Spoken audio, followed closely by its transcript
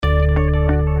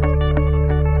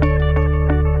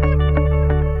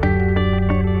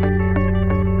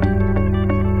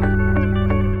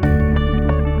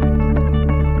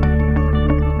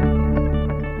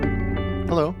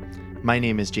My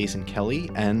name is Jason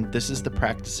Kelly, and this is the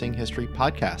Practicing History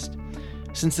Podcast.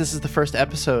 Since this is the first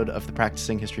episode of the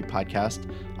Practicing History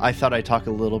Podcast, I thought I'd talk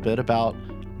a little bit about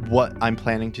what I'm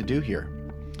planning to do here.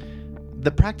 The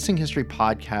Practicing History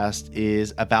Podcast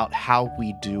is about how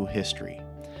we do history.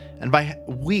 And by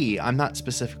we, I'm not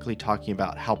specifically talking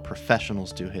about how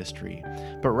professionals do history,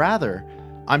 but rather,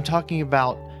 I'm talking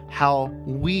about how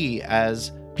we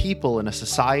as people in a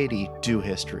society do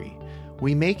history.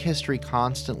 We make history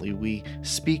constantly. We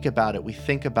speak about it, we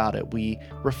think about it, we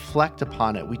reflect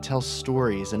upon it, we tell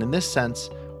stories, and in this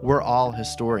sense, we're all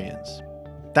historians.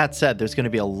 That said, there's going to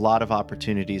be a lot of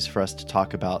opportunities for us to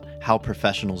talk about how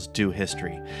professionals do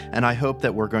history, and I hope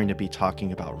that we're going to be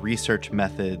talking about research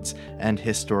methods and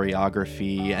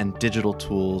historiography and digital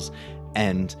tools,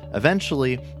 and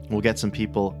eventually we'll get some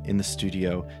people in the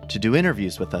studio to do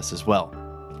interviews with us as well.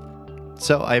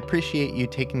 So I appreciate you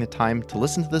taking the time to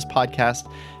listen to this podcast,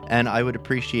 and I would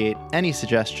appreciate any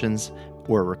suggestions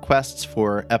or requests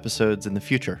for episodes in the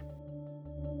future.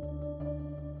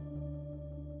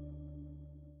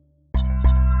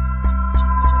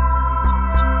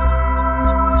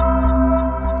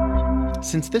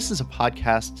 Since this is a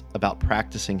podcast about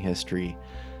practicing history,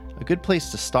 a good place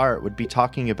to start would be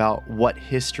talking about what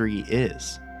history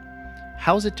is.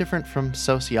 How is it different from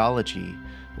sociology,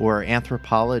 or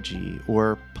anthropology,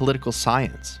 or political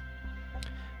science?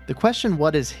 The question,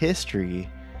 what is history,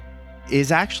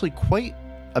 is actually quite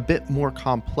a bit more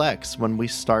complex when we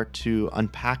start to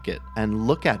unpack it and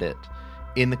look at it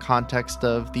in the context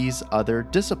of these other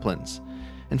disciplines.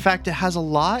 In fact, it has a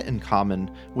lot in common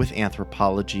with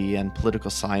anthropology and political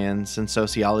science and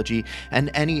sociology and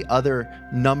any other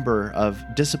number of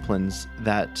disciplines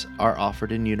that are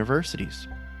offered in universities.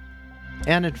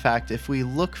 And in fact, if we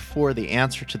look for the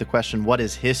answer to the question, what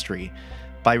is history,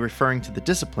 by referring to the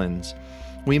disciplines,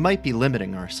 we might be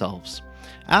limiting ourselves.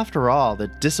 After all, the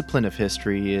discipline of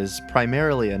history is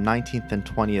primarily a 19th and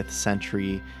 20th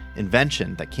century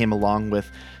invention that came along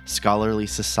with scholarly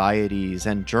societies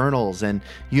and journals and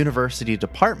university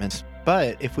departments.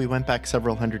 But if we went back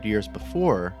several hundred years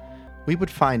before, we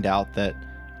would find out that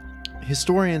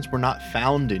historians were not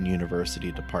found in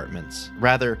university departments.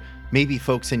 Rather, maybe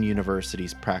folks in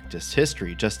universities practiced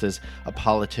history, just as a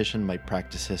politician might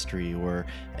practice history, or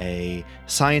a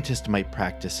scientist might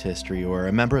practice history, or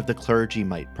a member of the clergy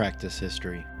might practice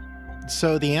history.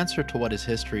 So the answer to what is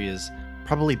history is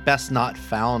probably best not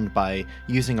found by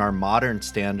using our modern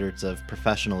standards of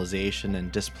professionalization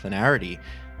and disciplinarity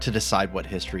to decide what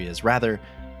history is. Rather,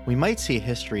 we might see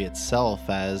history itself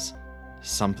as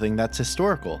something that's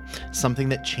historical, something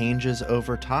that changes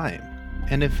over time.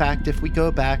 And in fact, if we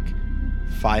go back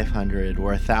 500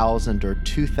 or 1,000 or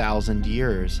 2,000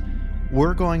 years,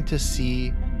 we're going to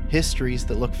see histories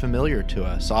that look familiar to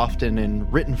us, often in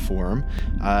written form,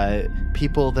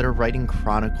 people that are writing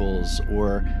chronicles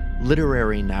or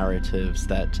literary narratives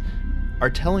that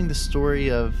are telling the story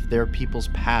of their people's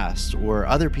past or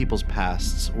other people's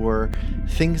pasts or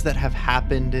things that have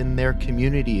happened in their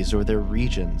communities or their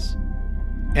regions.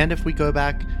 And if we go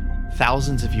back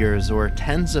thousands of years or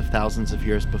tens of thousands of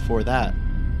years before that,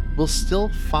 we'll still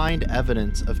find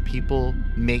evidence of people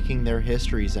making their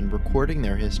histories and recording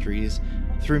their histories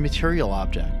through material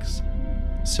objects.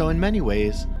 So in many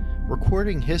ways,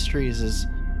 recording histories is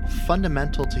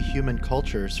fundamental to human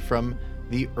cultures from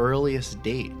the earliest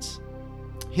dates.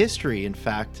 History, in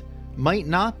fact, might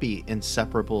not be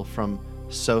inseparable from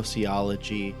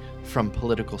sociology, from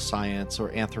political science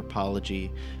or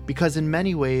anthropology, because in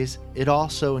many ways it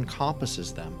also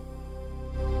encompasses them.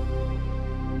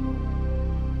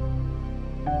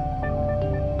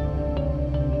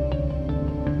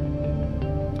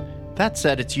 That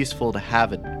said, it's useful to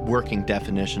have a working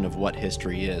definition of what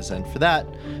history is, and for that,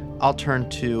 I'll turn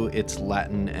to its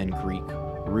Latin and Greek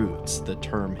roots. The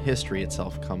term history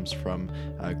itself comes from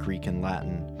Greek and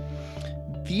Latin.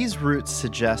 These roots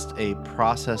suggest a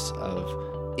process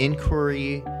of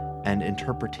inquiry and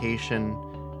interpretation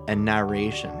and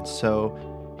narration.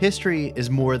 So history is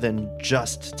more than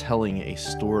just telling a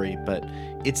story, but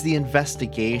it's the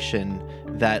investigation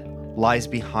that lies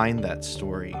behind that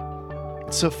story.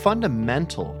 So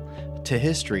fundamental to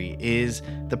history is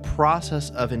the process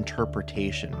of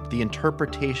interpretation. The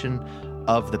interpretation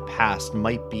of the past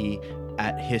might be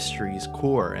at history's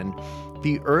core, and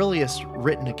the earliest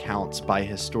written accounts by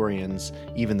historians,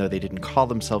 even though they didn't call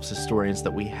themselves historians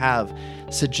that we have,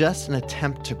 suggest an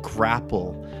attempt to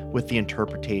grapple with the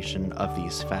interpretation of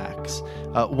these facts.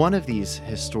 One of these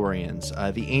historians,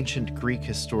 the ancient Greek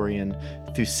historian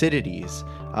Thucydides,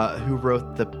 who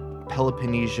wrote the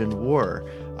Peloponnesian War,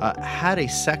 had a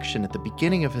section at the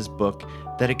beginning of his book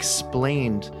that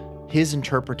explained his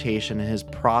interpretation and his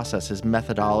process, his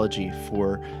methodology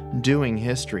for doing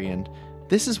history. And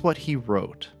this is what he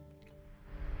wrote.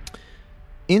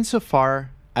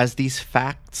 Insofar as these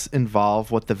facts involve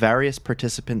what the various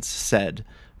participants said,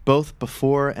 both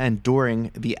before and during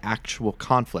the actual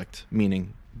conflict,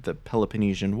 meaning the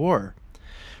Peloponnesian War,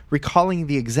 recalling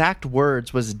the exact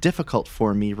words was difficult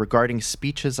for me regarding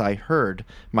speeches I heard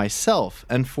myself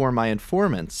and for my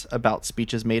informants about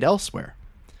speeches made elsewhere.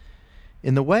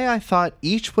 In the way I thought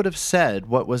each would have said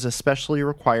what was especially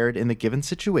required in the given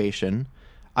situation,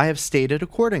 I have stated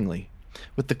accordingly,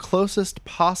 with the closest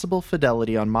possible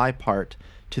fidelity on my part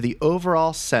to the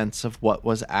overall sense of what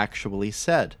was actually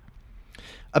said.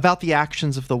 About the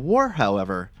actions of the war,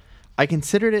 however, I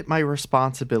considered it my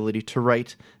responsibility to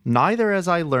write neither as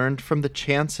I learned from the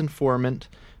chance informant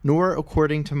nor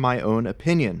according to my own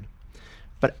opinion,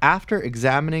 but after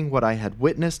examining what I had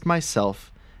witnessed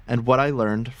myself and what I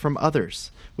learned from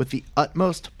others, with the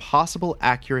utmost possible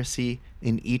accuracy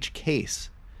in each case.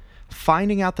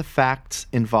 Finding out the facts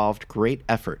involved great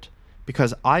effort,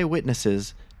 because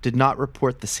eyewitnesses did not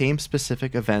report the same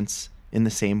specific events in the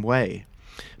same way,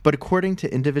 but according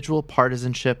to individual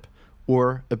partisanship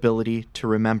or ability to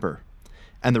remember.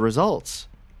 And the results,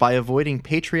 by avoiding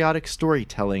patriotic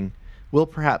storytelling, will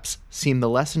perhaps seem the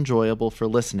less enjoyable for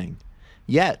listening.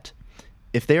 Yet,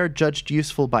 if they are judged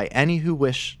useful by any who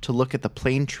wish to look at the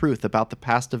plain truth about the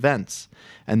past events,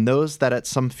 and those that at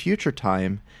some future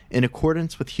time, in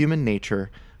accordance with human nature,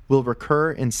 will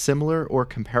recur in similar or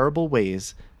comparable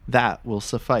ways, that will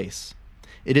suffice.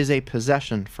 It is a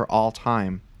possession for all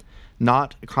time,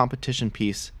 not a competition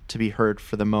piece to be heard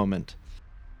for the moment.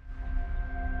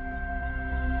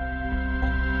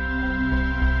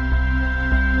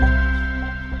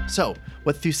 So,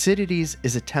 what Thucydides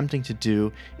is attempting to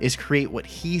do is create what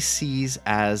he sees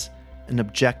as an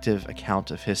objective account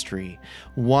of history,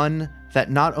 one that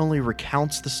not only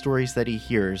recounts the stories that he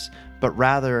hears, but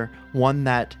rather one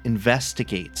that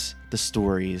investigates the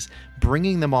stories,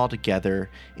 bringing them all together,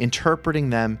 interpreting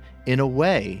them in a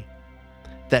way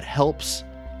that helps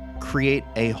create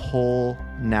a whole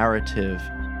narrative.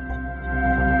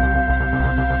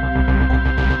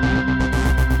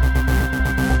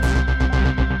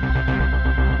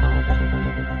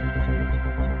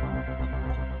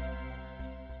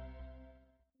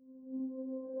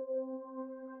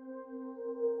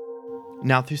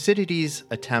 Now, Thucydides'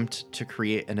 attempt to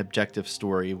create an objective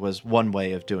story was one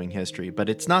way of doing history, but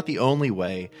it's not the only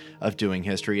way of doing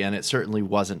history, and it certainly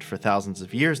wasn't for thousands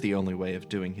of years the only way of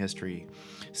doing history.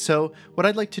 So what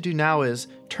I'd like to do now is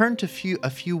turn to a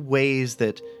few ways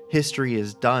that history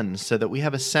is done so that we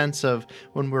have a sense of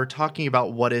when we're talking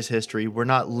about what is history, we're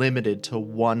not limited to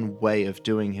one way of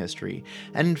doing history.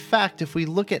 And in fact, if we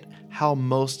look at how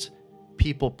most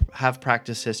people have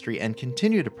practiced history and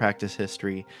continue to practice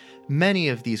history, many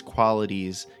of these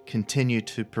qualities continue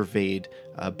to pervade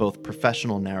both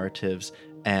professional narratives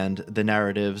and the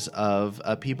narratives of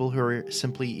people who are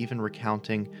simply even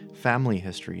recounting family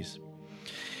histories.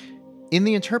 In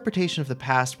the interpretation of the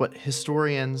past, what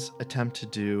historians attempt to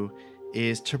do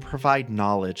is to provide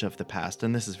knowledge of the past,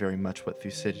 and this is very much what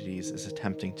Thucydides is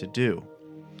attempting to do.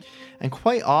 And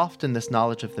quite often, this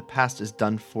knowledge of the past is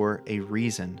done for a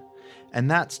reason, and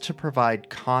that's to provide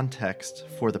context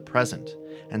for the present.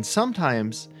 And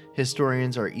sometimes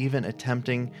historians are even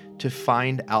attempting to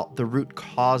find out the root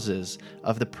causes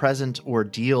of the present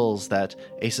ordeals that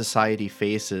a society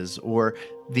faces, or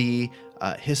the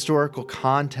historical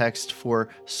context for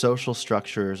social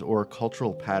structures or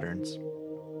cultural patterns.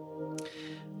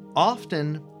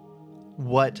 Often,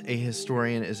 what a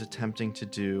historian is attempting to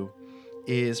do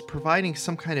is providing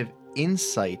some kind of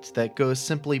insight that goes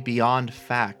simply beyond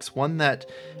facts, one that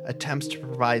attempts to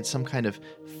provide some kind of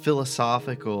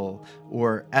philosophical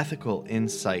or ethical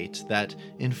insight that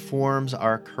informs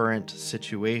our current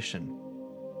situation.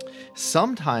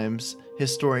 Sometimes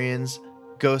historians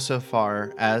go so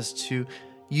far as to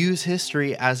use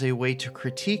history as a way to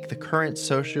critique the current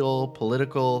social,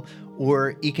 political,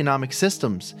 or economic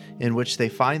systems in which they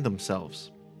find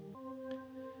themselves.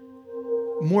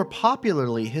 More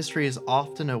popularly, history is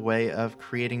often a way of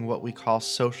creating what we call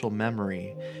social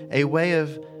memory, a way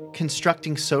of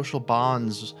constructing social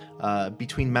bonds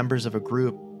between members of a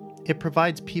group. It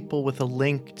provides people with a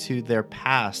link to their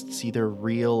pasts, either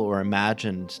real or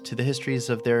imagined, to the histories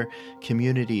of their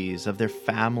communities, of their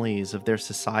families, of their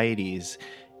societies.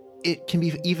 It can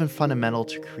be even fundamental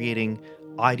to creating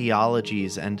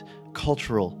ideologies and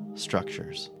cultural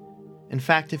structures. In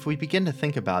fact, if we begin to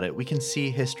think about it, we can see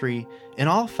history in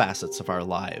all facets of our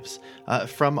lives,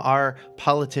 from our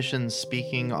politicians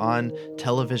speaking on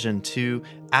television to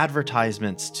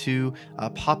advertisements to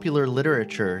popular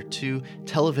literature to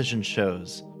television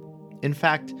shows. In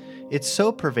fact, it's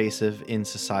so pervasive in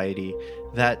society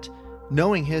that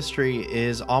knowing history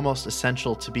is almost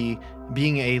essential to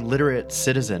being a literate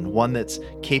citizen, one that's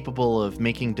capable of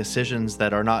making decisions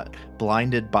that are not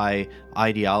blinded by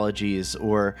ideologies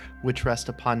or which rest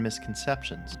upon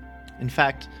misconceptions. In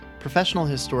fact, professional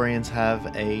historians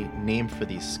have a name for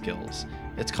these skills.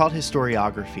 It's called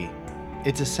historiography.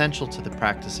 It's essential to the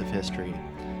practice of history,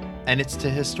 and it's to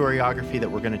historiography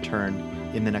that we're going to turn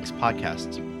in the next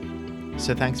podcast.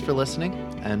 So thanks for listening,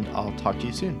 and I'll talk to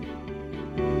you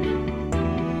soon.